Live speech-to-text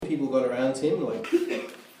people got around him, like...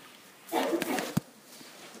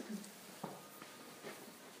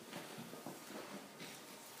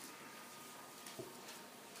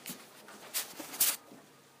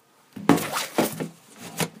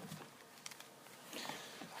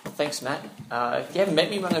 Thanks, Matt. If you haven't met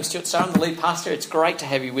me, my name's Stuart Starr. I'm the lead pastor. It's great to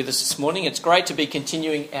have you with us this morning. It's great to be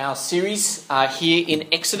continuing our series here in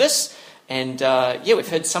Exodus. And we've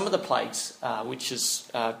heard some of the plagues, which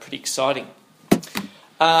is pretty exciting.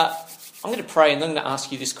 I'm going to pray and then I'm going to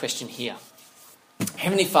ask you this question here.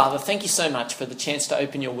 Heavenly Father, thank you so much for the chance to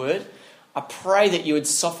open your word. I pray that you would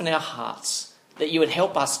soften our hearts, that you would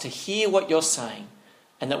help us to hear what you're saying,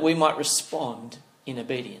 and that we might respond in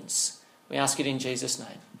obedience. We ask it in Jesus'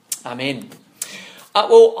 name. Amen. I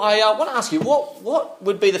want to ask you, what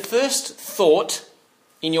would be the first thought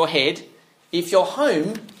in your head if your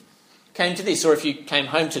home came to this, or if you came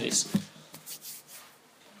home to this?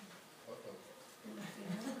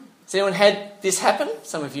 Has anyone had this happen?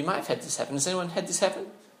 Some of you may have had this happen. Has anyone had this happen?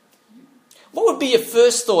 What would be your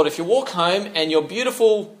first thought if you walk home and your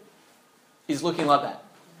beautiful is looking like that?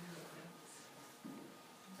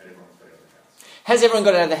 Has everyone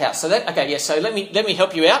got out of the house? So let me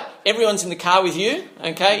help you out. Everyone's in the car with you,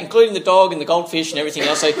 okay, including the dog and the goldfish and everything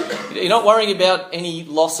else. So you're not worrying about any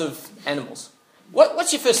loss of animals.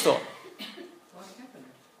 What's your first thought?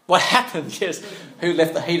 What happened? Yes. Who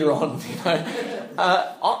left the heater on? You know.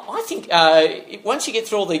 I think once you get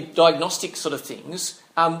through all the diagnostic sort of things,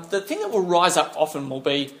 the thing that will rise up often will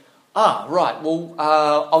be,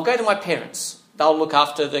 I'll go to my parents. They'll look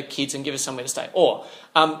after the kids and give us somewhere to stay. Or,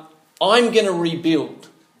 I'm going to rebuild.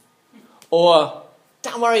 Or,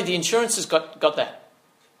 don't worry, the insurance has got that.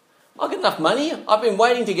 I've got enough money. I've been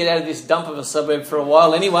waiting to get out of this dump of a suburb for a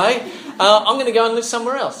while anyway. I'm going to go and live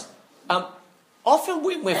somewhere else. Often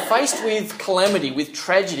we're faced with calamity, with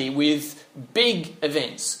tragedy, with big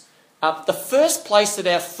events. The first place that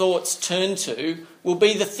our thoughts turn to will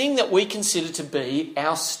be the thing that we consider to be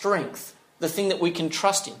our strength, the thing that we can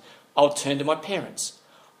trust in. I'll turn to my parents.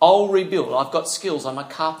 I'll rebuild. I've got skills. I'm a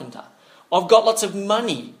carpenter. I've got lots of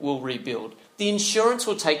money. We'll rebuild. The insurance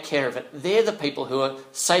will take care of it. They're the people who are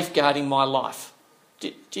safeguarding my life.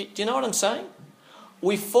 Do you know what I'm saying?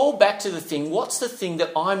 We fall back to the thing, what's the thing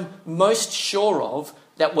that I'm most sure of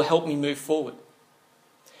that will help me move forward?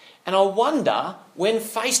 And I wonder, when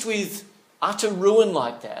faced with utter ruin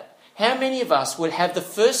like that, how many of us would have the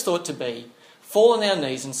first thought to be, fall on our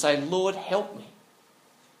knees and say, Lord, help me?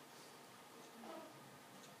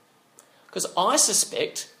 Because I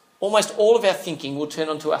suspect almost all of our thinking will turn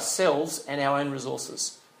onto ourselves and our own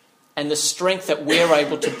resources and the strength that we're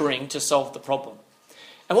able to bring to solve the problem.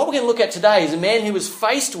 And what we're going to look at today is a man who was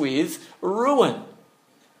faced with ruin,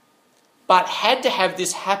 but had to have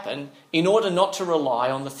this happen in order not to rely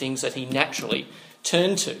on the things that he naturally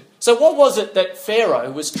turned to. So what was it that Pharaoh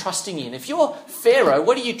was trusting in? If you're Pharaoh,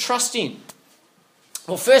 what do you trust in?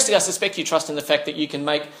 Well, firstly, I suspect you trust in the fact that you can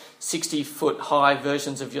make 60-foot-high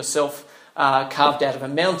versions of yourself carved out of a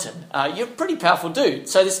mountain. You're a pretty powerful dude.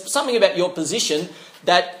 So there's something about your position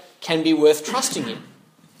that can be worth trusting in.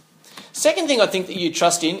 Second thing I think that you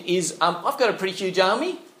trust in is I've got a pretty huge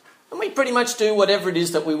army and we pretty much do whatever it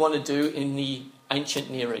is that we want to do in the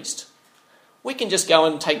ancient Near East. We can just go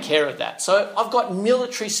and take care of that. So I've got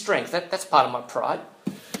military strength. That's part of my pride.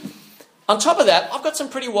 On top of that, I've got some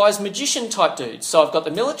pretty wise magician type dudes. So I've got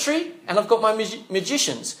the military and I've got my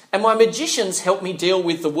magicians. And my magicians help me deal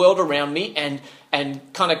with the world around me and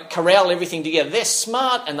kind of corral everything together. They're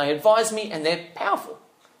smart and they advise me and they're powerful.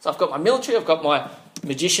 So I've got my military, I've got my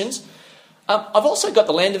magicians. I've also got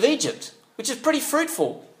the land of Egypt, which is pretty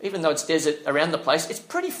fruitful. Even though it's desert around the place, it's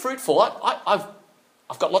pretty fruitful.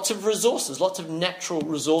 I've got lots of resources, lots of natural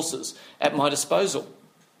resources at my disposal.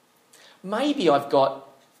 Maybe I've got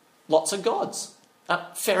lots of gods.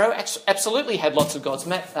 Pharaoh absolutely had lots of gods.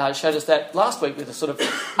 Matt showed us that last week with a sort of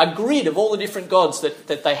a grid of all the different gods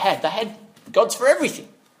that they had. They had gods for everything.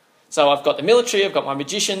 So I've got the military, I've got my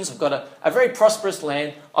magicians, I've got a very prosperous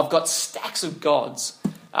land, I've got stacks of gods.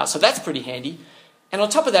 So that's pretty handy. And on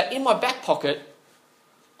top of that, in my back pocket,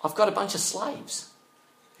 I've got a bunch of slaves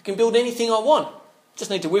who can build anything I want. Just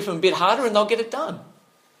need to whip them a bit harder and they'll get it done.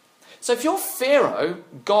 So if you're Pharaoh,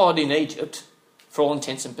 God in Egypt, for all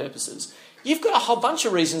intents and purposes, you've got a whole bunch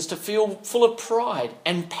of reasons to feel full of pride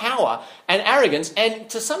and power and arrogance. And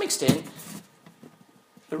to some extent,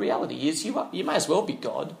 the reality is you may as well be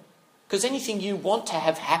God, because anything you want to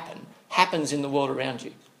have happen happens in the world around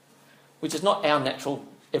you, which is not our natural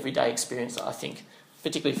everyday experience, I think.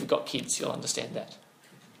 Particularly if you've got kids, you'll understand that.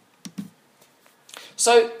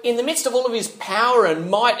 So in the midst of all of his power and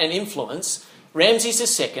might and influence,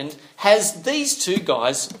 Ramses II, has these two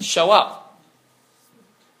guys show up.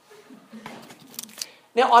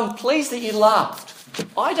 Now, I'm pleased that you laughed.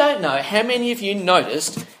 I don't know how many of you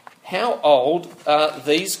noticed how old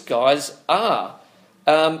these guys are.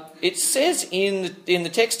 It says in the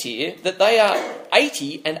text here that they are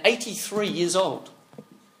 80 and 83 years old.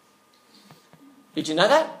 Did you know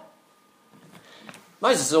that?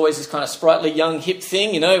 Moses is always this kind of sprightly, young, hip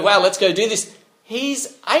thing, wow, let's go do this.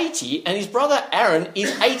 He's 80 and his brother Aaron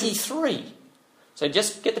is 83. So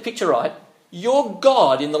just get the picture right. You're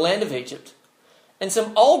God in the land of Egypt. And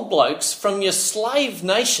some old blokes from your slave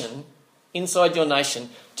nation inside your nation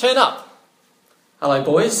turn up. Hello,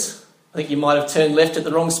 boys. I think you might have turned left at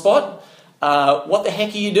the wrong spot. What the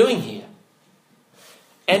heck are you doing here?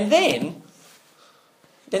 And then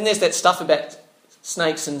there's that stuff about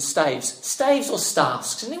snakes and staves. Staves or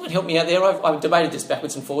staffs? Can anyone help me out there? I've debated this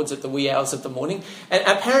backwards and forwards at the wee hours of the morning. And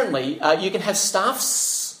apparently you can have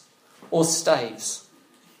staffs or staves.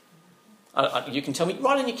 You can tell me,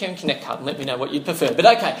 write in your Karen Connect card and let me know what you'd prefer. But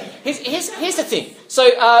okay, here's the thing. So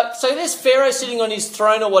there's Pharaoh sitting on his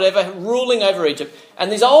throne or whatever, ruling over Egypt.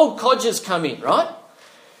 And these old codgers come in, right?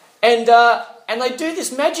 And they do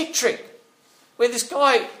this magic trick where this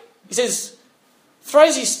guy, he says,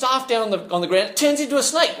 throws his staff down on the ground, it turns into a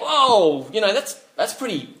snake. Whoa, that's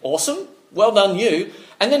pretty awesome. Well done, you.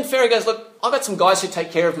 And then Pharaoh goes, look, I've got some guys who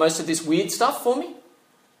take care of most of this weird stuff for me.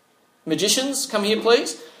 Magicians, come here,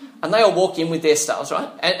 please. And they all walk in with their staffs, right?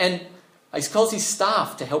 And he calls his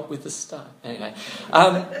staff to help with the staff. Anyway,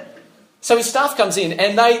 so his staff comes in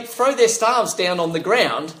and they throw their staffs down on the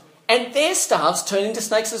ground and their staffs turn into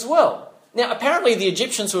snakes as well. Now, apparently the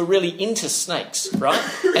Egyptians were really into snakes, right?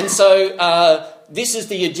 And so this is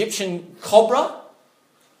the Egyptian cobra.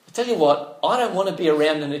 I tell you what, I don't want to be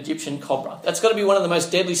around an Egyptian cobra. That's got to be one of the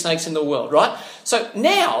most deadly snakes in the world, right? So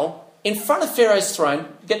now, in front of Pharaoh's throne,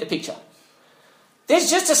 get the picture. There's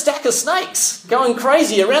just a stack of snakes going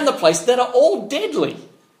crazy around the place that are all deadly.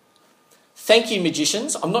 Thank you,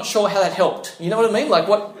 magicians. I'm not sure how that helped. You know what I mean? Like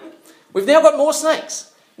what? We've now got more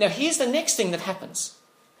snakes. Now, here's the next thing that happens.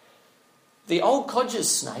 The old codger's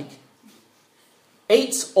snake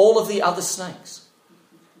eats all of the other snakes,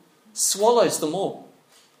 swallows them all,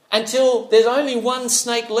 until there's only one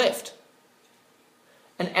snake left.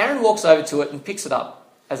 And Aaron walks over to it and picks it up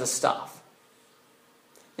as a staff.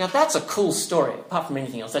 Now, that's a cool story. Apart from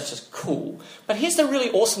anything else, that's just cool. But here's the really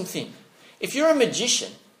awesome thing. If you're a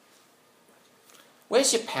magician,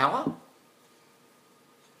 where's your power?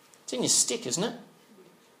 It's in your stick, isn't it?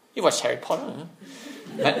 You've watched Harry Potter, haven't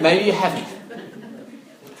you? Maybe you haven't.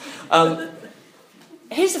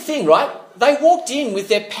 Here's the thing, right? They walked in with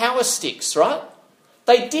their power sticks, right?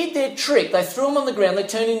 They did their trick. They threw them on the ground. They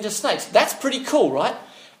turned into snakes. That's pretty cool, right?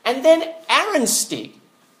 And then Aaron's stick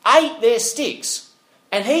ate their sticks.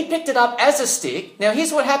 And he picked it up as a stick. Now,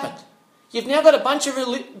 here's what happened. You've now got a bunch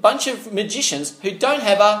of magicians who don't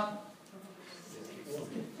have a...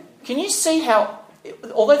 Can you see how,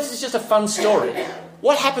 although this is just a fun story,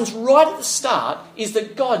 what happens right at the start is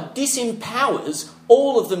that God disempowers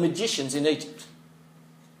all of the magicians in Egypt.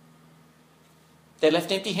 They're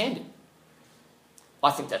left empty-handed.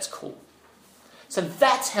 I think that's cool. So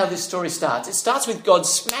that's how this story starts. It starts with God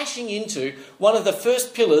smashing into one of the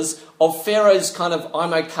first pillars of Pharaoh's kind of,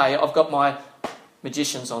 I'm okay, I've got my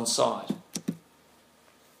magicians on side.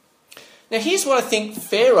 Now here's what I think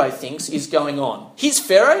Pharaoh thinks is going on. Here's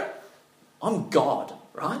Pharaoh, I'm God,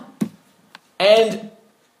 right? And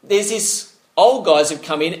there's this old guys who've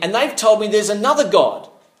come in and they've told me there's another God,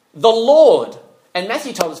 the Lord. And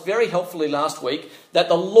Matthew told us very helpfully last week that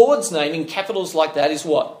the Lord's name in capitals like that is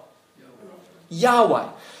what? Yahweh.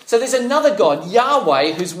 So there's another God,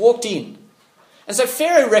 Yahweh, who's walked in. And so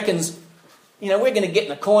Pharaoh reckons, we're going to get in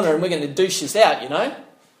the corner and we're going to douche this out,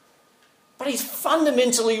 But he's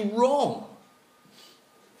fundamentally wrong.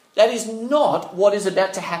 That is not what is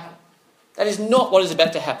about to happen. That is not what is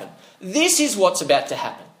about to happen. This is what's about to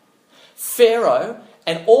happen. Pharaoh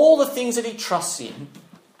and all the things that he trusts in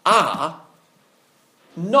are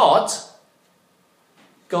not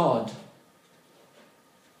God.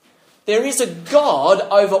 There is a God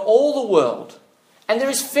over all the world. And there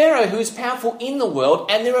is Pharaoh who is powerful in the world.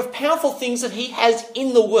 And there are powerful things that he has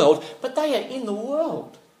in the world. But they are in the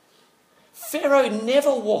world. Pharaoh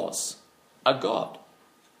never was a God.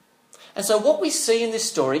 And so what we see in this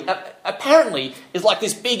story apparently is like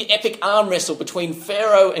this big epic arm wrestle between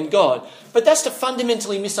Pharaoh and God. But that's to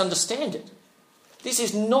fundamentally misunderstand it. This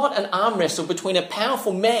is not an arm wrestle between a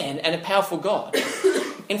powerful man and a powerful God.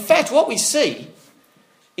 In fact, what we see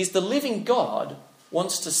is the living God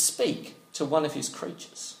wants to speak to one of his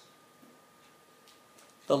creatures.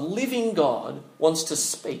 the living God wants to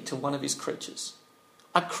speak to one of his creatures.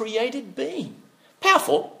 A created being.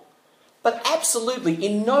 Powerful, but absolutely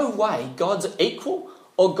in no way God's equal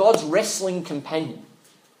or God's wrestling companion.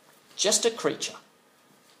 Just a creature.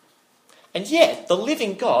 And yet, the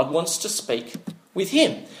living God wants to speak with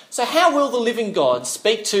him. So how will the living God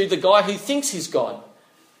speak to the guy who thinks he's God?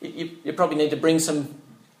 You probably need to bring some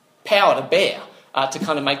power to bear to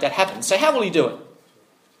kind of make that happen. So how will he do it?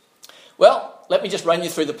 Well, let me just run you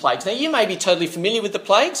through the plagues. Now, you may be totally familiar with the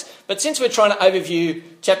plagues, but since we're trying to overview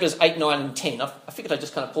chapters 8, 9 and 10, I figured I'd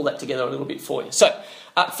just kind of pull that together a little bit for you. So,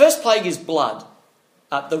 first plague is blood.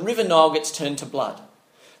 The River Nile gets turned to blood.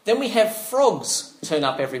 Then we have frogs turn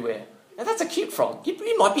up everywhere. Now, that's a cute frog.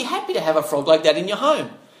 You might be happy to have a frog like that in your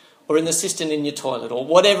home or in the cistern in your toilet or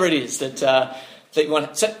whatever it is that you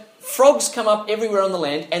want. So, frogs come up everywhere on the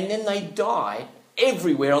land and then they die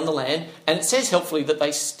everywhere on the land, and it says helpfully that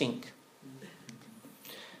they stink.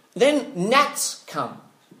 Then gnats come.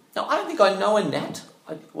 Now, I don't think I know a gnat.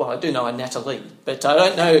 I do know a Natalie, but I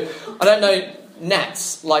don't know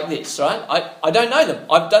gnats like this, right? I don't know them.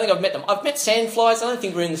 I don't think I've met them. I've met sandflies. I don't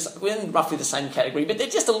think we're in roughly the same category, but they're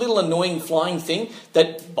just a little annoying flying thing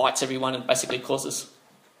that bites everyone and basically causes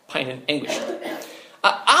pain and anguish.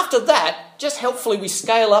 After that, just helpfully, we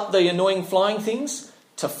scale up the annoying flying things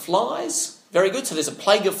to flies. Very good. So there's a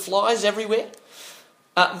plague of flies everywhere.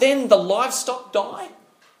 Then the livestock die.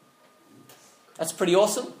 That's pretty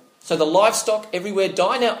awesome. So the livestock everywhere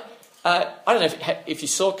die. Now, I don't know if you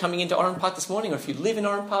saw coming into Oran Park this morning or if you live in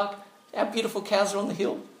Oran Park, our beautiful cows are on the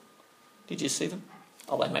hill. Did you see them?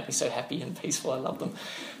 Oh, they make me so happy and peaceful. I love them.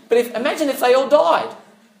 But imagine if they all died.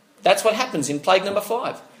 That's what happens in plague number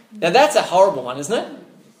 5. Now, that's a horrible one, isn't it?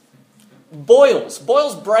 Boils.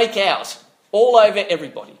 Boils break out all over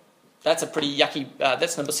everybody. That's a pretty yucky,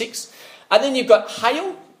 that's number 6. And then you've got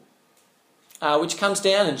hail, which comes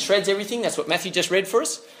down and shreds everything. That's what Matthew just read for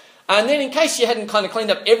us. And then in case you hadn't kind of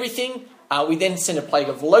cleaned up everything, we then send a plague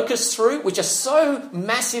of locusts through, which are so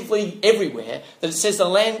massively everywhere that it says the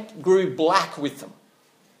land grew black with them.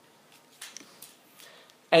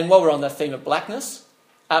 And while we're on the theme of blackness,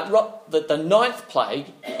 the 9th plague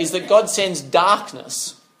is that God sends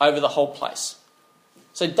darkness over the whole place.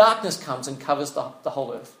 So darkness comes and covers the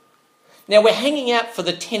whole earth. Now we're hanging out for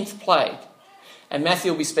the 10th plague. And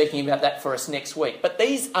Matthew will be speaking about that for us next week. But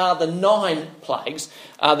these are the 9 plagues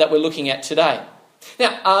that we're looking at today.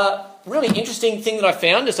 Now, really interesting thing that I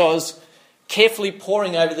found as I was carefully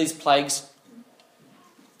poring over these plagues,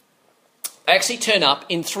 they actually turn up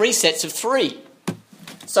in 3 sets of 3.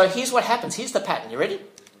 So here's what happens. Here's the pattern. You ready?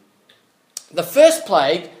 The first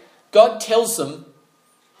plague, God tells them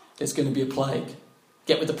there's going to be a plague.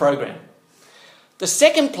 Get with the program. The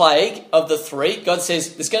second plague of the 3, God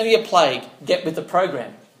says, there's going to be a plague. Get with the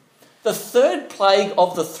program. The third plague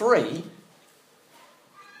of the 3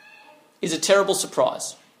 is a terrible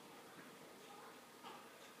surprise.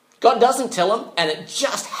 God doesn't tell them, and it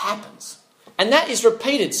just happens. And that is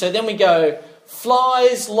repeated. So then we go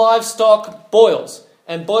flies, livestock, boils.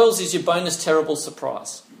 And boils is your bonus terrible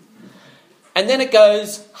surprise. And then it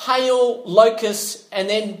goes hail, locusts, and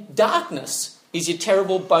then darkness is your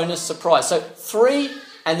terrible bonus surprise. So 3,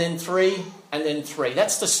 and then 3, and then 3.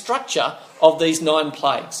 That's the structure of these 9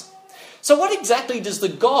 plagues. So what exactly does the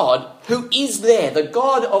God who is there, the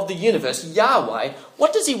God of the universe, Yahweh,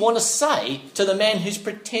 what does he want to say to the man who's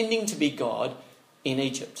pretending to be God in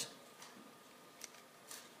Egypt?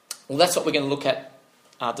 Well, that's what we're going to look at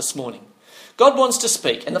this morning. God wants to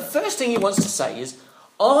speak, and the first thing he wants to say is,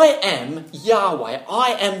 I am Yahweh,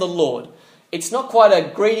 I am the Lord. It's not quite a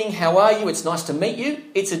greeting, how are you, it's nice to meet you.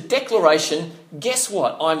 It's a declaration, guess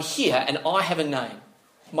what, I'm here and I have a name.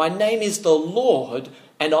 My name is the Lord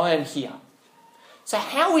and I am here. So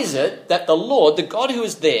how is it that the Lord, the God who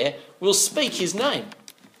is there, will speak his name?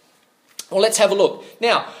 Well, let's have a look.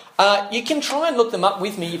 Now, you can try and look them up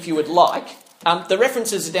with me if you would like. The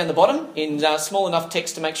references are down the bottom in small enough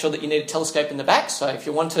text to make sure that you need a telescope in the back. So if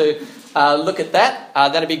you want to look at that,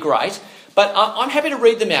 that'd be great. But I'm happy to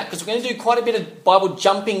read them out because we're going to do quite a bit of Bible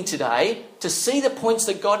jumping today to see the points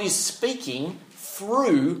that God is speaking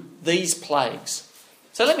through these plagues.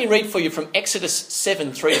 So let me read for you from Exodus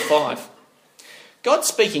 7, 3 to 5. God's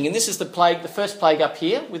speaking, and this is the plague, the first plague up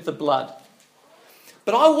here with the blood.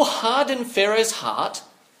 But I will harden Pharaoh's heart,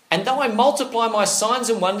 and though I multiply my signs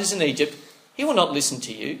and wonders in Egypt, he will not listen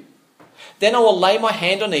to you. Then I will lay my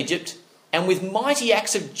hand on Egypt, and with mighty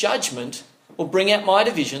acts of judgment will bring out my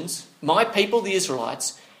divisions, my people, the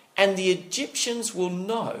Israelites, and the Egyptians will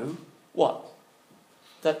know what?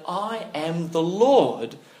 That I am the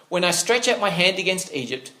Lord when I stretch out my hand against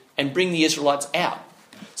Egypt and bring the Israelites out.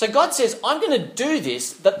 So God says, I'm going to do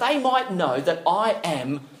this that they might know that I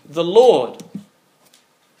am the Lord.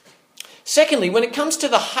 Secondly, when it comes to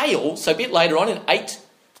the hail, so a bit later on in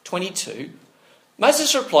 8:22,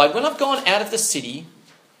 Moses replied, when I've gone out of the city,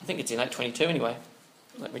 I think it's in 8:22 anyway.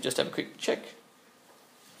 Let me just have a quick check.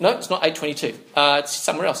 No, it's not 8:22. It's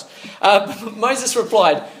somewhere else. Moses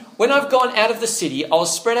replied, when I've gone out of the city, I'll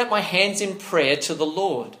spread out my hands in prayer to the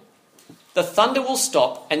Lord. The thunder will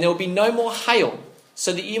stop and there will be no more hail,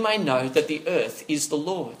 so that you may know that the earth is the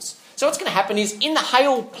Lord's. So what's going to happen is in the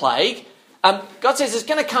hail plague, God says it's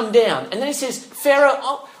going to come down. And then he says,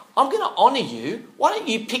 Pharaoh, I'm going to honour you. Why don't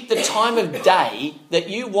you pick the time of day that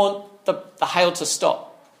you want the hail to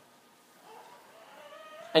stop?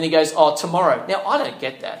 And he goes, tomorrow. Now, I don't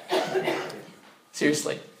get that.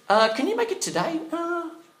 Seriously. Can you make it today?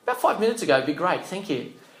 About 5 minutes ago would be great. Thank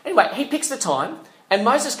you. Anyway, he picks the time and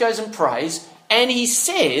Moses goes and prays and he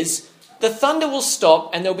says, the thunder will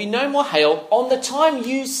stop and there'll be no more hail on the time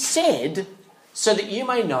you said, so that you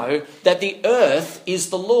may know that the earth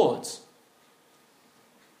is the Lord's.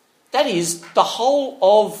 That is, the whole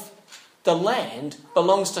of the land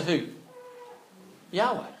belongs to who?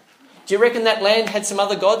 Yahweh. Do you reckon that land had some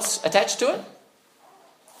other gods attached to it?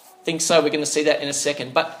 Think so. We're going to see that in a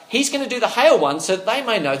second. But he's going to do the hail one so that they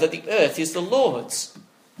may know that the earth is the Lord's.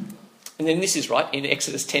 And then this is right, in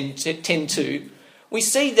Exodus 10:2, we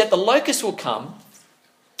see that the locust will come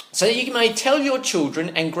so that you may tell your children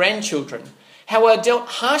and grandchildren how I dealt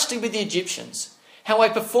harshly with the Egyptians, how I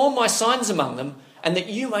performed my signs among them, and that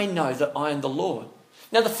you may know that I am the Lord.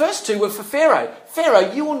 Now the first two were for Pharaoh.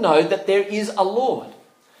 Pharaoh, you will know that there is a Lord.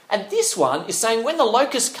 And this one is saying when the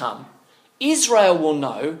locusts come, Israel will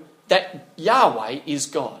know that Yahweh is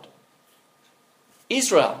God.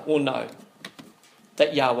 Israel will know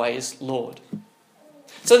that Yahweh is Lord.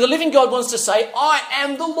 So the living God wants to say, I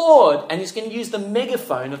am the Lord. And he's going to use the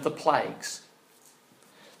megaphone of the plagues.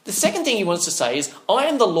 The second thing he wants to say is, I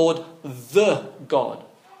am the Lord, the God.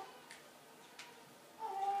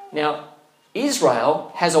 Now,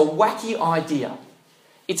 Israel has a wacky idea.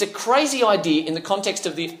 It's a crazy idea in the context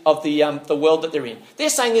of the world that they're in. They're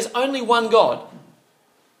saying there's only one God.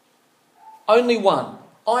 Only one.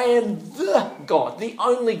 I am the God. The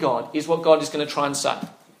only God is what God is going to try and say.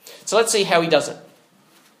 So let's see how he does it.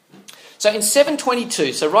 So in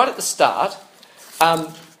 7:22, so right at the start,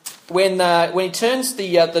 when he turns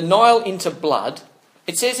the Nile into blood,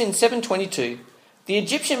 it says in 7:22, the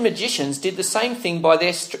Egyptian magicians did the same thing by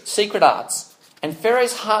their secret arts, and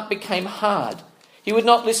Pharaoh's heart became hard. He would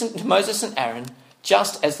not listen to Moses and Aaron,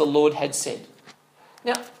 just as the Lord had said.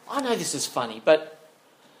 Now, I know this is funny, but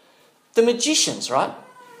the magicians, right?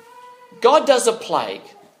 God does a plague.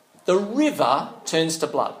 The river turns to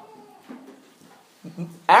blood.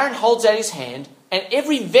 Aaron holds out his hand, and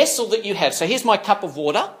every vessel that you have, so here's my cup of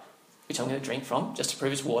water, which I'm going to drink from, just to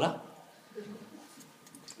prove it's water.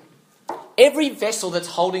 Every vessel that's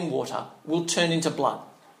holding water will turn into blood.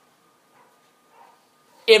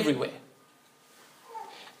 Everywhere.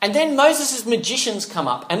 And then Moses' magicians come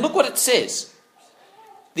up, and look what it says.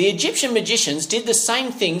 The Egyptian magicians did the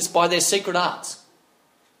same things by their secret arts.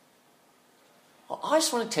 Well, I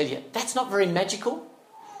just want to tell you, that's not very magical,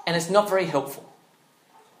 and it's not very helpful.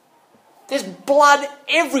 There's blood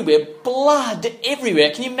everywhere. Blood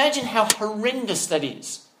everywhere. Can you imagine how horrendous that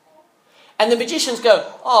is? And the magicians go,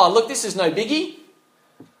 oh, look, this is no biggie.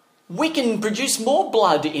 We can produce more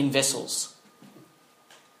blood in vessels.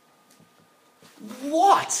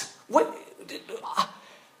 What?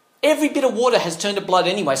 Every bit of water has turned to blood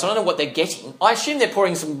anyway, so I don't know what they're getting. I assume they're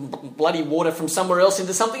pouring some bloody water from somewhere else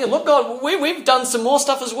into something. And look, God, we've done some more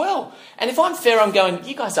stuff as well. And if I'm Pharaoh, I'm going,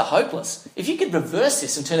 you guys are hopeless. If you could reverse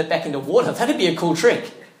this and turn it back into water, that'd be a cool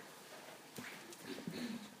trick.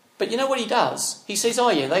 But you know what he does? He says,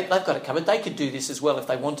 oh yeah, they've got it covered. They could do this as well if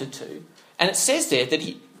they wanted to. And it says there that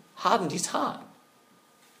he hardened his heart.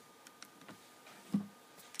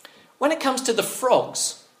 When it comes to the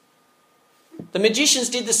frogs, the magicians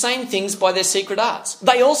did the same things by their secret arts.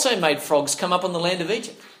 They also made frogs come up on the land of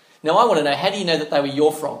Egypt. Now I want to know, how do you know that they were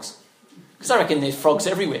your frogs? Because I reckon there's frogs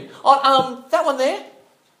everywhere. Oh, that one there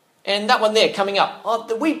and that one there coming up.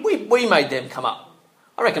 Oh, we made them come up.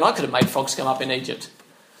 I reckon I could have made frogs come up in Egypt.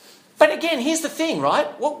 But again, here's the thing, right?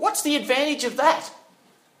 What's the advantage of that?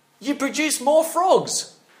 You produce more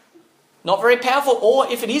frogs. Not very powerful,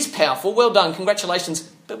 or if it is powerful, well done,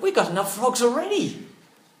 congratulations. But we've got enough frogs already.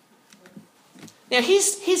 Now,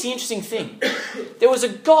 here's the interesting thing. There was a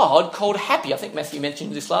god called Happy, I think Matthew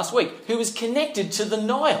mentioned this last week, who was connected to the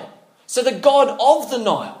Nile. So the god of the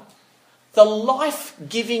Nile, the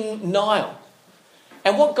life-giving Nile.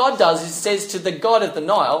 And what God does is says to the god of the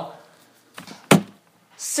Nile,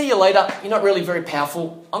 See you later. You're not really very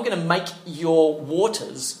powerful. I'm going to make your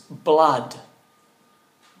waters blood.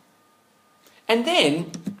 And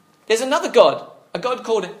then there's another god, a god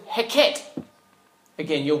called Heket.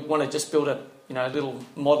 Again, you'll want to just build a little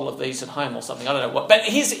model of these at home or something. I don't know what. But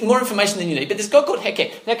here's more information than you need. But there's a god called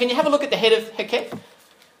Heket. Now, can you have a look at the head of Heket?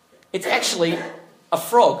 It's actually a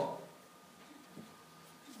frog.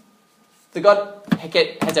 The god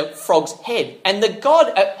Heket has a frog's head. And the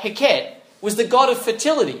god Heket was the god of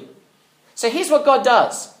fertility. So here's what God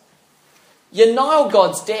does. Your Nile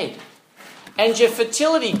god's dead. And your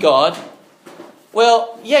fertility god,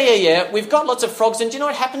 well, yeah. We've got lots of frogs, and do you know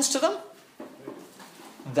what happens to them?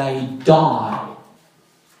 They die.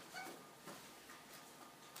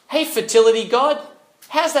 Hey, fertility god,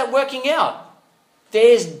 how's that working out?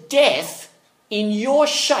 There's death in your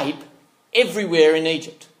shape everywhere in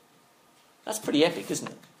Egypt. That's pretty epic, isn't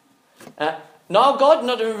it? Nile god,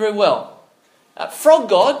 not doing very well. Frog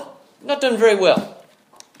god, not doing very well.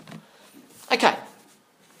 Okay.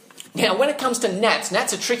 Now, when it comes to gnats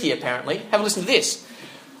are tricky apparently. Have a listen to this.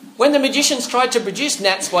 When the magicians tried to produce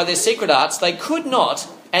gnats by their secret arts, they could not,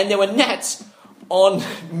 and there were gnats on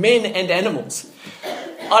men and animals.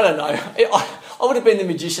 I don't know. I would have been the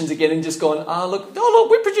magicians again and just gone, look,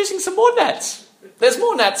 we're producing some more gnats. There's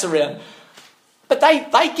more gnats around. But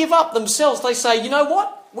they give up themselves. They say, you know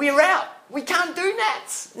what? We're out. We can't do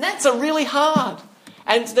gnats. Gnats are really hard.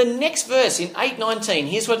 And the next verse in 8:19,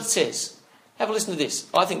 here's what it says. Have a listen to this.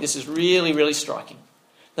 I think this is really, really striking.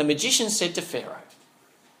 The magician said to Pharaoh,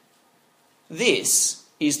 "This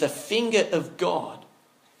is the finger of God."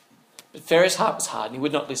 But Pharaoh's heart was hard and he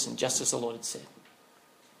would not listen, just as the Lord had said.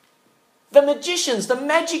 The magicians, the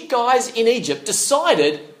magic guys in Egypt,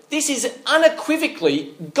 decided this is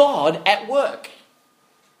unequivocally God at work.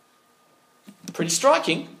 Pretty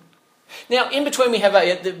striking. Now, in between we have,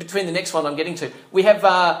 between the next one I'm getting to, we have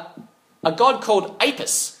a god called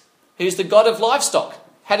Apis, who's the god of livestock.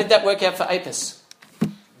 How did that work out for Apis?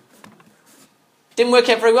 Didn't work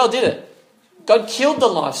out very well, did it? God killed the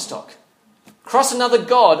livestock. Cross another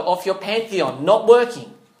god off your pantheon. Not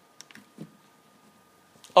working.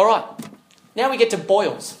 All right. Now we get to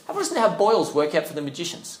boils. Have a listen to how boils work out for the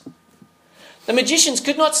magicians. The magicians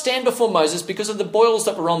could not stand before Moses because of the boils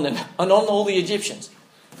that were on them and on all the Egyptians.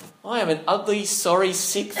 I am an ugly, sorry,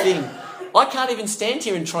 sick thing. I can't even stand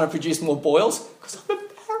here and try and produce more boils because I'm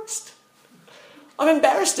embarrassed. I'm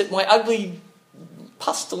embarrassed at my ugly,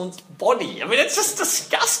 pestilent body. I mean, it's just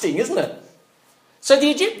disgusting, isn't it? So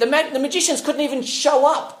the magicians couldn't even show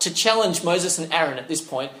up to challenge Moses and Aaron at this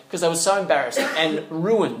point because they were so embarrassed and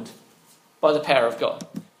ruined by the power of God.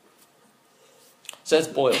 So that's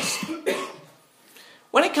boils.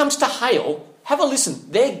 When it comes to hail, have a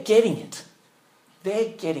listen. They're getting it. They're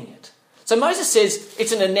getting it. So Moses says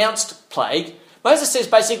it's an announced plague. Moses says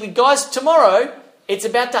basically, guys, tomorrow it's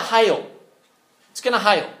about to hail. It's going to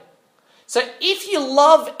hail. So if you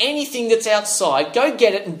love anything that's outside, go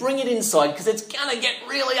get it and bring it inside because it's going to get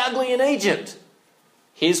really ugly in Egypt.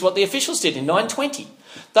 Here's what the officials did in 9:20.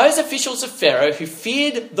 Those officials of Pharaoh who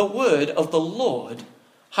feared the word of the Lord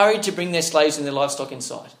hurried to bring their slaves and their livestock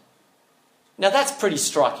inside. Now that's pretty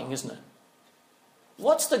striking, isn't it?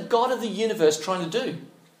 What's the God of the universe trying to do?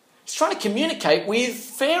 He's trying to communicate with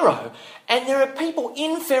Pharaoh. And there are people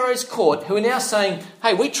in Pharaoh's court who are now saying,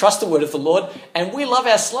 hey, we trust the word of the Lord and we love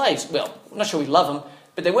our slaves. Well, I'm not sure we love them,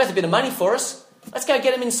 but they're worth a bit of money for us. Let's go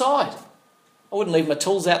get them inside. I wouldn't leave my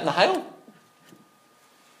tools out in the hail.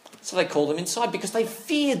 So they called them inside because they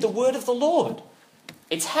feared the word of the Lord.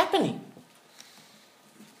 It's happening.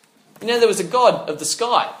 You know, there was a god of the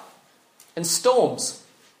sky and storms.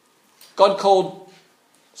 God called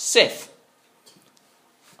Seth.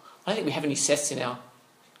 I don't think we have any Seths in our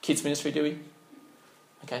kids' ministry, do we?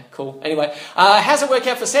 Okay, cool. Anyway, how's it work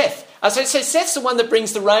out for Seth? So Seth's the one that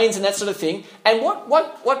brings the rains and that sort of thing. And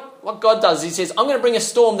what God does is he says, I'm going to bring a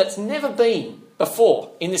storm that's never been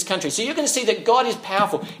before in this country. So you're going to see that God is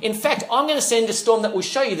powerful. In fact, I'm going to send a storm that will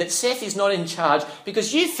show you that Seth is not in charge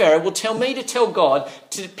because you, Pharaoh, will tell me to tell God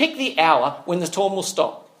to pick the hour when the storm will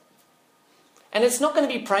stop. And it's not going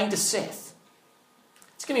to be praying to Seth.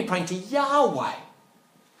 It's going to be praying to Yahweh.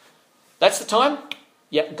 That's the time?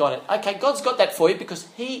 Yep, got it. Okay, God's got that for you because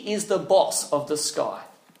he is the boss of the sky.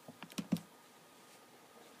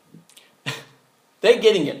 They're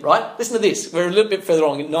getting it, right? Listen to this. We're a little bit further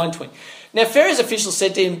on in 9:20. Now, Pharaoh's officials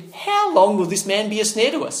said to him, how long will this man be a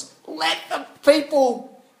snare to us? Let the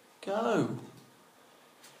people go,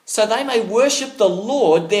 so they may worship the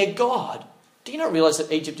Lord their God. Do you not realise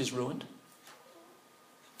that Egypt is ruined?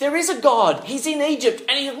 There is a God. He's in Egypt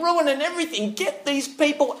and he's ruining everything. Get these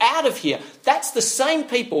people out of here. That's the same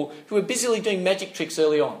people who were busily doing magic tricks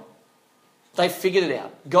early on. They figured it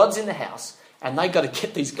out. God's in the house and they've got to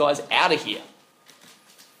get these guys out of here.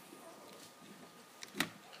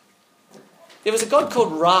 There was a god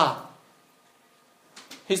called Ra,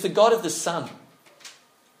 who's the god of the sun.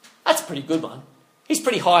 That's a pretty good one. He's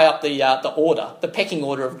pretty high up the pecking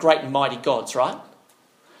order of great and mighty gods, right?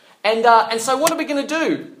 And so what are we going to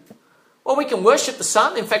do? Well, we can worship the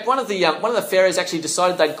sun. In fact, one of the pharaohs actually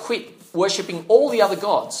decided they'd quit worshipping all the other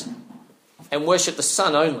gods and worship the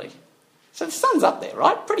sun only. So the sun's up there,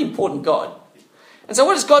 right? Pretty important god. And so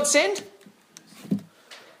what does God send?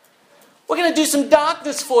 We're going to do some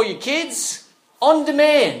darkness for you, kids. On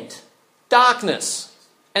demand. Darkness.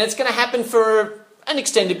 And it's going to happen for an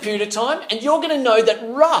extended period of time. And you're going to know that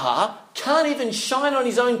Ra can't even shine on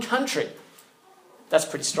his own country. That's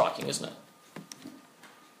pretty striking, isn't it?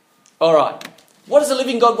 All right. What does the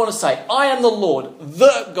living God want to say? I am the Lord,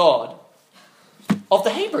 the God of the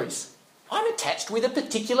Hebrews. I'm attached with a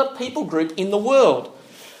particular people group in the world.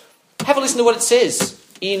 Have a listen to what it says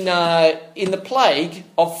in the plague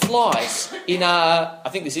of flies. I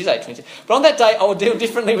think this is 8:20. But on that day I will deal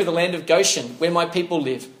differently with the land of Goshen, where my people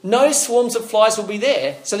live. No swarms of flies will be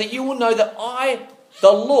there, so that you will know that I,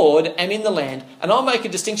 the Lord, am in the land, and I'll make a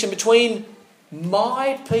distinction between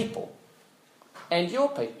my people and your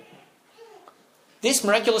people. This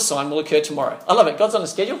miraculous sign will occur tomorrow. I love it. God's on a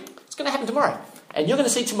schedule. It's going to happen tomorrow. And you're going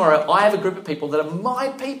to see tomorrow, I have a group of people that are my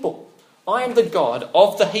people. I am the God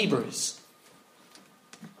of the Hebrews.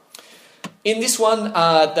 In this one,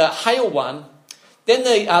 the hail one, then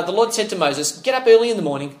the Lord said to Moses, get up early in the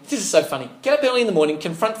morning. This is so funny. Get up early in the morning,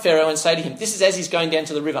 confront Pharaoh and say to him, this is as he's going down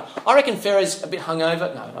to the river. I reckon Pharaoh's a bit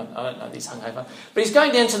hungover. No, I don't know that he's hungover. But he's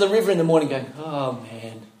going down to the river in the morning going, oh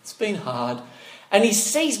man, it's been hard. And he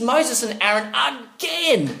sees Moses and Aaron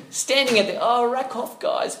again standing at the, oh, rack off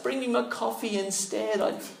guys, bring me my coffee instead.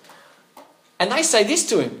 And they say this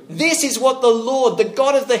to him, this is what the Lord, the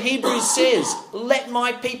God of the Hebrews says, let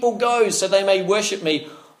my people go so they may worship me,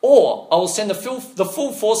 or I will send the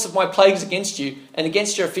full force of my plagues against you and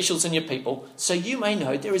against your officials and your people, so you may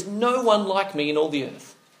know there is no one like me in all the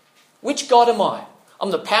earth. Which God am I?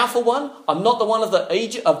 I'm the powerful one. I'm not the one of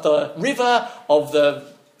the river, of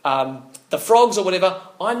the frogs or whatever.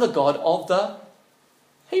 I'm the God of the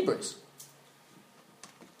Hebrews.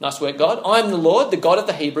 Nice work, God. I'm the Lord, the God of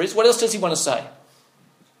the Hebrews. What else does he want to say?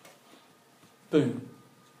 Boom.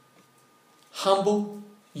 Humble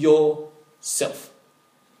yourself.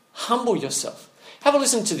 Humble yourself. Have a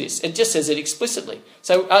listen to this. It just says it explicitly.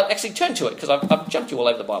 So actually turn to it because I've jumped you all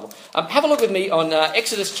over the Bible. Have a look with me on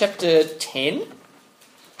Exodus chapter 10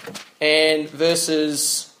 and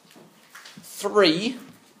verses 3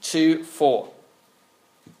 to 4.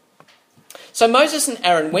 So Moses and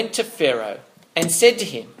Aaron went to Pharaoh and said to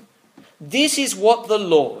him, this is what the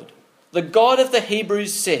Lord, the God of the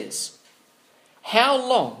Hebrews says. How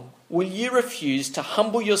long will you refuse to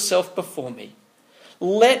humble yourself before me?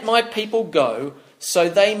 Let my people go so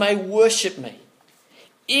they may worship me.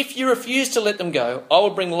 If you refuse to let them go, I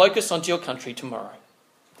will bring locusts onto your country tomorrow.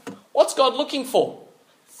 What's God looking for?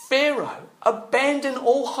 Pharaoh, abandon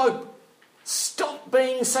all hope. Stop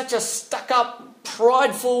being such a stuck-up,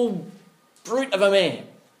 prideful brute of a man.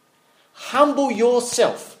 Humble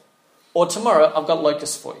yourself, or tomorrow I've got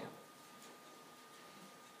locusts for you.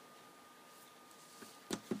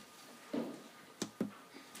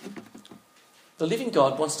 The living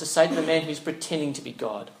God wants to say to the man who's pretending to be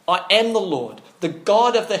God, I am the Lord, the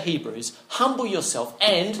God of the Hebrews. Humble yourself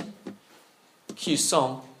and, cue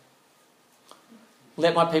song,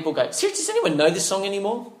 let my people go. Seriously, does anyone know this song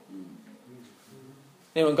anymore?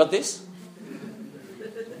 Anyone got this?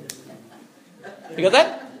 You got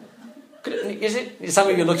that? Is it? Some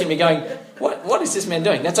of you are looking at me going, what is this man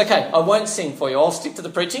doing? That's okay. I won't sing for you. I'll stick to the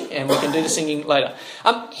preaching and we can do the singing later.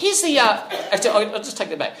 Here's the... actually, I'll just take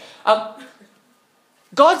that back.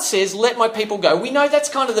 God says, let my people go. We know that's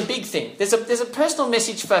kind of the big thing. There's a personal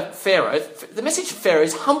message for Pharaoh. The message for Pharaoh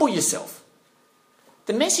is humble yourself.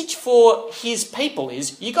 The message for his people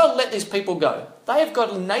is, you've got to let these people go. They have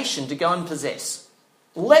got a nation to go and possess.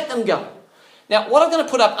 Let them go. Now, what I'm going to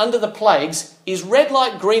put up under the plagues is red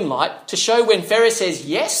light, green light to show when Pharaoh says,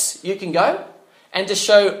 yes, you can go, and to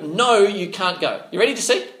show, no, you can't go. You ready to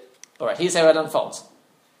see? All right, here's how it unfolds.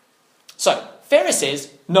 So, Pharaoh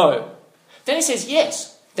says, no. Then he says,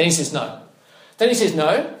 yes. Then he says, no. Then he says,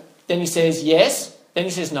 no. Then he says, yes. Then he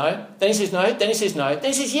says, no. Then he says, no. Then he says, no. Then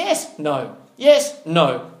he says, yes. No. Yes.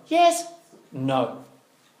 No. Yes. No.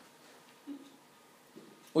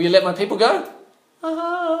 Will you let my people go?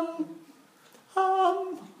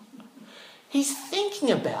 He's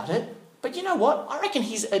thinking about it, but you know what? I reckon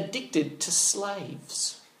he's addicted to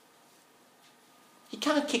slaves. He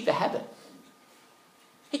can't kick the habit.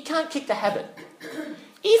 He can't kick the habit.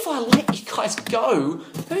 If I let you guys go,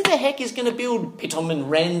 who the heck is going to build Pitom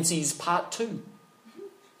and Ramses Part 2?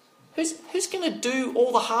 Who's going to do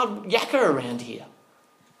all the hard yakka around here?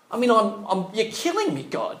 I mean, you're killing me,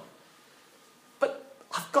 God. But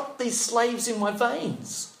I've got these slaves in my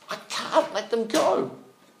veins. I can't let them go.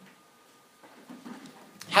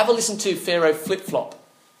 Have a listen to Pharaoh flip-flop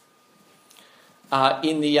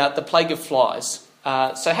in the Plague of Flies.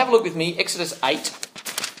 So have a look with me, Exodus 8.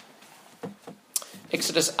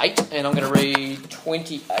 Exodus 8, and I'm going to read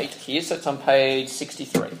 28 here, so it's on page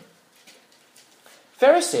 63.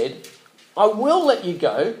 Pharaoh said, I will let you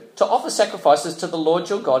go to offer sacrifices to the Lord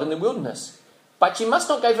your God in the wilderness, but you must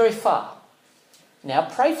not go very far. Now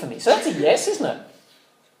pray for me. So that's a yes, isn't it?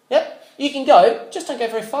 Yep, you can go, just don't go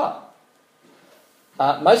very far.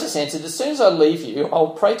 Moses answered, as soon as I leave you, I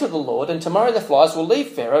will pray to the Lord, and tomorrow the flies will leave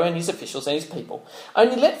Pharaoh and his officials and his people.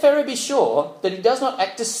 Only let Pharaoh be sure that he does not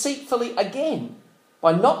act deceitfully again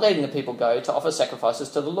by not letting the people go to offer sacrifices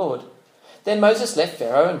to the Lord. Then Moses left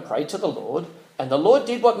Pharaoh and prayed to the Lord, and the Lord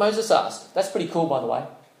did what Moses asked. That's pretty cool, by the way.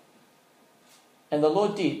 And the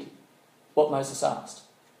Lord did what Moses asked.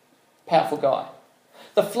 Powerful guy.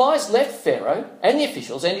 The flies left Pharaoh and the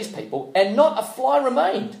officials and his people, and not a fly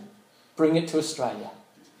remained. Bring it to Australia.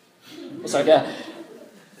 It's okay.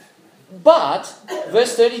 But,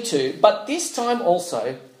 verse 32, but this time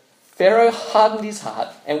also, Pharaoh hardened his heart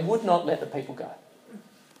and would not let the people go.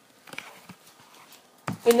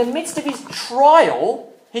 In the midst of his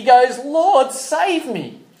trial, he goes, Lord, save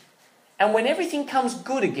me. And when everything comes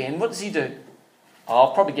good again, what does he do? Oh,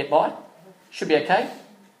 I'll probably get by. Should be okay.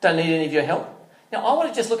 Don't need any of your help. Now, I want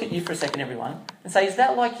to just look at you for a second, everyone, and say, is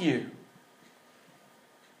that like you?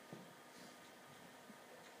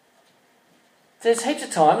 There's heaps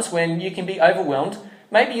of times when you can be overwhelmed.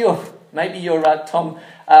 Maybe you're Tom,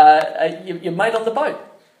 your mate on the boat.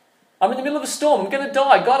 I'm in the middle of a storm. I'm going to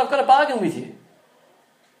die. God, I've got a bargain with you.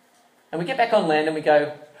 And we get back on land and we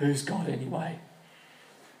go, who's God anyway?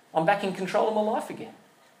 I'm back in control of my life again.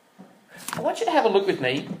 I want you to have a look with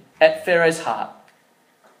me at Pharaoh's heart.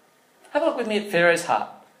 Have a look with me at Pharaoh's heart.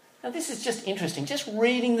 Now this is just interesting, just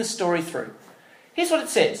reading the story through. Here's what it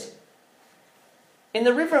says. In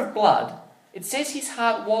the river of blood, it says his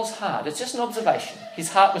heart was hard. It's just an observation.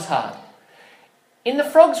 His heart was hard. In the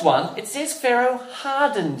frogs one, it says Pharaoh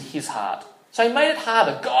hardened his heart. So he made it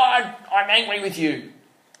harder. God, I'm angry with you.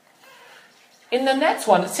 In the gnats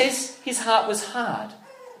one, it says his heart was hard.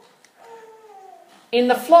 In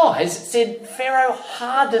the flies, it said Pharaoh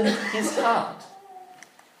hardened his heart.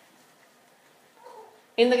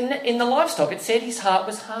 In the livestock, it said his heart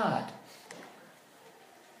was hard.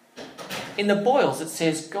 In the boils, it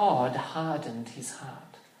says God hardened his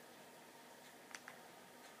heart.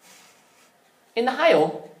 In the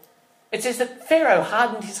hail, it says that Pharaoh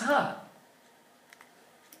hardened his heart.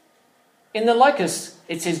 In the locusts,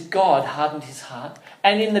 it says God hardened his heart.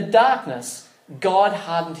 And in the darkness, God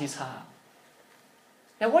hardened his heart.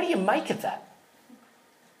 Now, what do you make of that?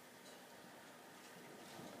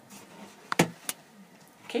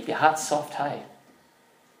 Keep your heart soft, hey?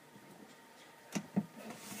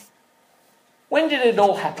 When did it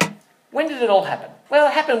all happen? When did it all happen? Well,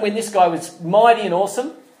 it happened when this guy was mighty and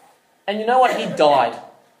awesome. And you know what? He died.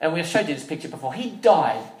 And we've showed you this picture before. He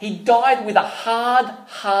died. He died with a hard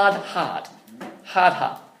heart. Hard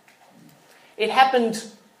heart. It happened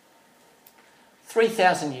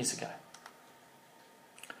 3,000 years ago.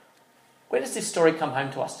 Where does this story come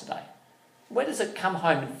home to us today? Where does it come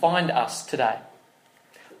home and find us today?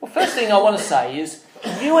 Well, first thing I want to say is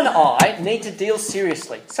you and I need to deal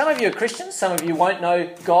seriously. Some of you are Christians, some of you won't know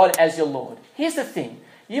God as your Lord. Here's the thing.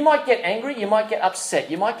 You might get angry, you might get upset,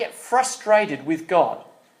 you might get frustrated with God.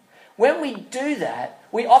 When we do that,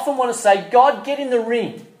 we often want to say, God, get in the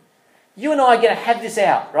ring. You and I are going to have this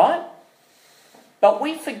out, right? But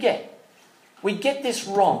we forget. We get this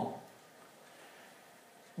wrong.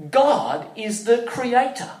 God is the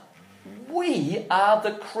creator. We are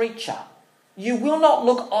the creature. You will not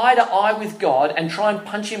look eye to eye with God and try and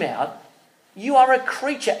punch him out. You are a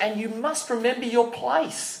creature and you must remember your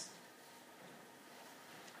place.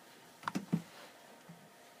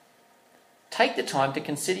 Take the time to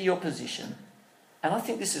consider your position. And I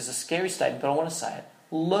think this is a scary statement, but I want to say it.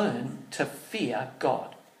 Learn to fear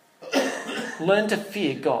God. Learn to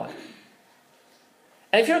fear God.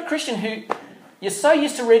 And if you're a Christian who you're so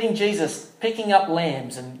used to reading Jesus picking up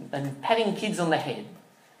lambs and patting kids on the head,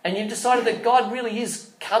 and you've decided that God really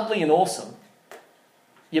is cuddly and awesome,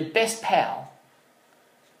 your best pal,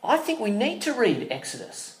 I think we need to read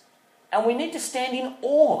Exodus and we need to stand in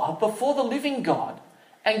awe before the living God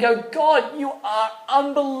and go, God, you are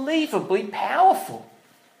unbelievably powerful.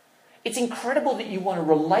 It's incredible that you want to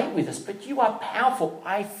relate with us, but you are powerful.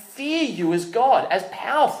 I fear you as God, as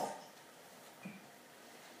powerful.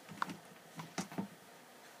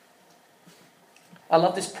 I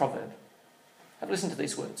love this proverb. Have a listen to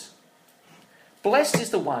these words. Blessed is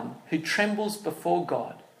the one who trembles before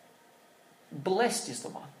God. Blessed is the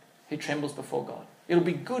one who trembles before God. It'll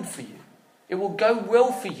be good for you. It will go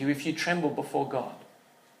well for you if you tremble before God.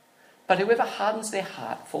 But whoever hardens their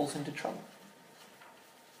heart falls into trouble.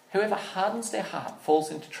 Whoever hardens their heart falls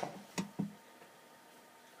into trouble.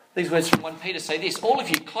 These words from 1 Peter say this: all of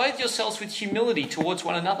you, clothe yourselves with humility towards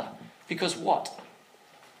one another. Because what?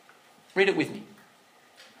 Read it with me.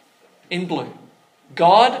 In blue.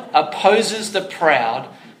 God opposes the proud,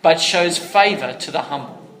 but shows favour to the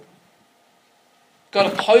humble.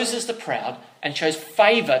 God opposes the proud and shows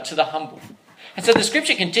favour to the humble. And so the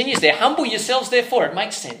scripture continues there. Humble yourselves, therefore. It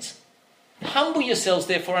makes sense. Humble yourselves,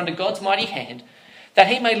 therefore, under God's mighty hand, that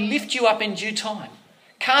he may lift you up in due time.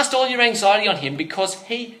 Cast all your anxiety on him because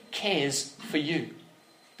he cares for you.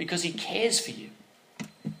 Because he cares for you.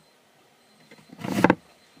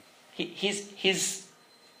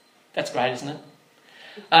 That's great, isn't it?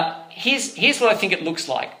 Here's what I think it looks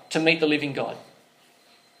like to meet the living God.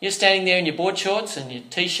 You're standing there in your board shorts and your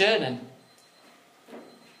t-shirt, and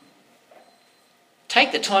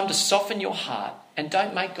take the time to soften your heart and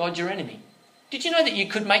don't make God your enemy. Did you know that you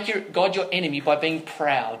could make God your enemy by being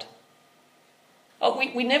proud? Oh,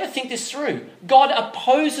 we never think this through. God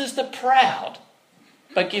opposes the proud,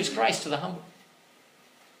 but gives grace to the humble.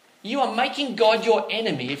 You are making God your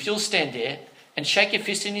enemy if you'll stand there and shake your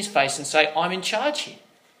fist in his face and say, I'm in charge here.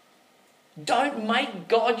 Don't make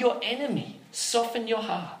God your enemy. Soften your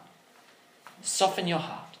heart. Soften your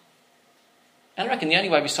heart. And I reckon the only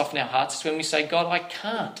way we soften our hearts is when we say, God, I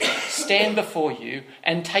can't stand before you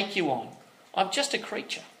and take you on. I'm just a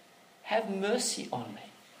creature. Have mercy on me.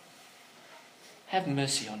 Have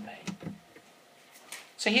mercy on me.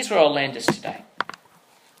 So here's where I'll land us today.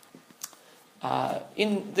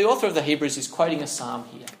 The author of the Hebrews is quoting a psalm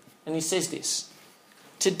here. And he says this: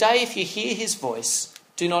 today, if you hear his voice,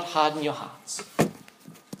 do not harden your hearts.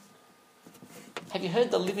 Have you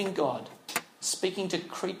heard the living God speaking to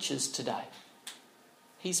creatures today?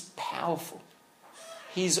 He's powerful.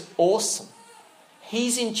 He's awesome.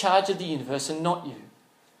 He's in charge of the universe and not you.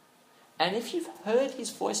 And if you've heard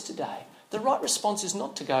his voice today, the right response is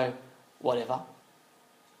not to go, whatever.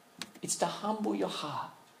 It's to humble your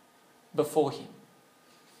heart before him,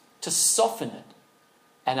 to soften it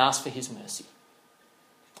and ask for his mercy.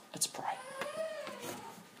 Let's pray.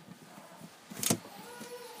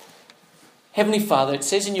 Heavenly Father, it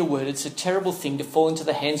says in your word it's a terrible thing to fall into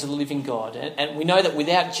the hands of the living God. And we know that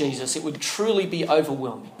without Jesus it would truly be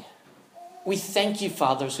overwhelming. We thank you,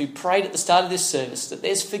 Father, as we prayed at the start of this service, that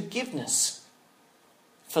there's forgiveness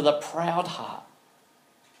for the proud heart.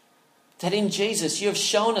 That in Jesus you have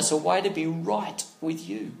shown us a way to be right with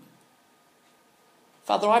you.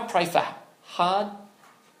 Father, I pray for hard,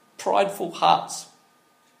 prideful hearts.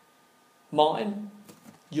 Mine,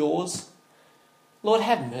 yours. Lord,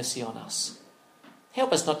 have mercy on us.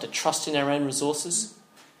 Help us not to trust in our own resources.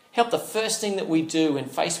 Help the first thing that we do when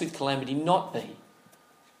faced with calamity not be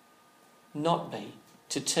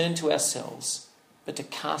to turn to ourselves, but to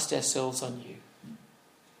cast ourselves on you.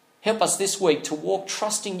 Help us this week to walk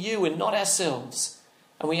trusting you and not ourselves.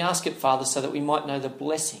 And we ask it, Father, so that we might know the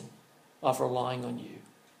blessing of relying on you.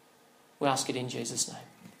 We ask it in Jesus' name.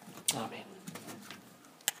 Amen.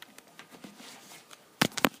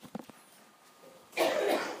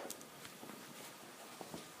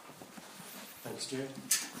 Thanks, Stuart.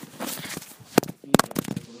 You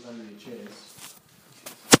look under your chairs.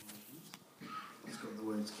 It's got the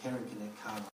words Care and Connect card.